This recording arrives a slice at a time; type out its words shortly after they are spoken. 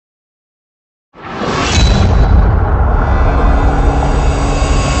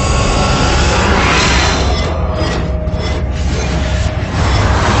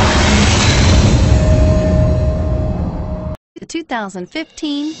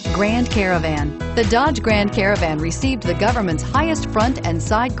2015 Grand Caravan. The Dodge Grand Caravan received the government's highest front and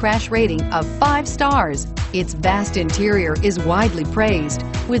side crash rating of 5 stars. Its vast interior is widely praised,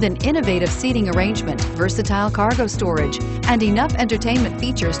 with an innovative seating arrangement, versatile cargo storage, and enough entertainment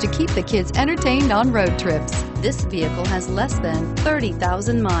features to keep the kids entertained on road trips. This vehicle has less than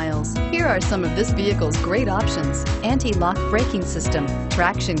 30,000 miles. Here are some of this vehicle's great options: anti-lock braking system,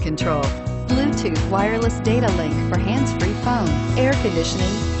 traction control, Bluetooth wireless data link for hands-free phone, air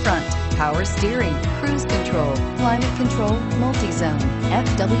conditioning, front, power steering, cruise control, climate control, multi-zone,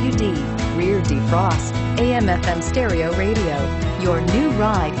 FWD, rear defrost, AM/FM stereo radio. Your new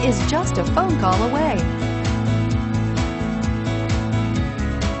ride is just a phone call away.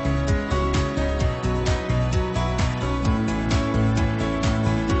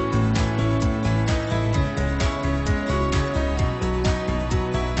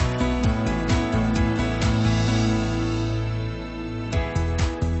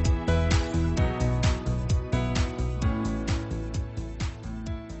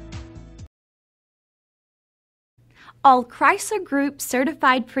 All Chrysler Group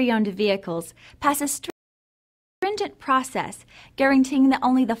certified pre-owned vehicles pass a stringent process guaranteeing that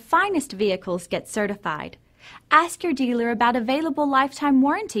only the finest vehicles get certified. Ask your dealer about available lifetime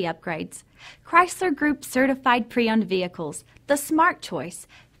warranty upgrades. Chrysler Group certified pre-owned vehicles, the smart choice,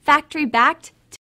 factory backed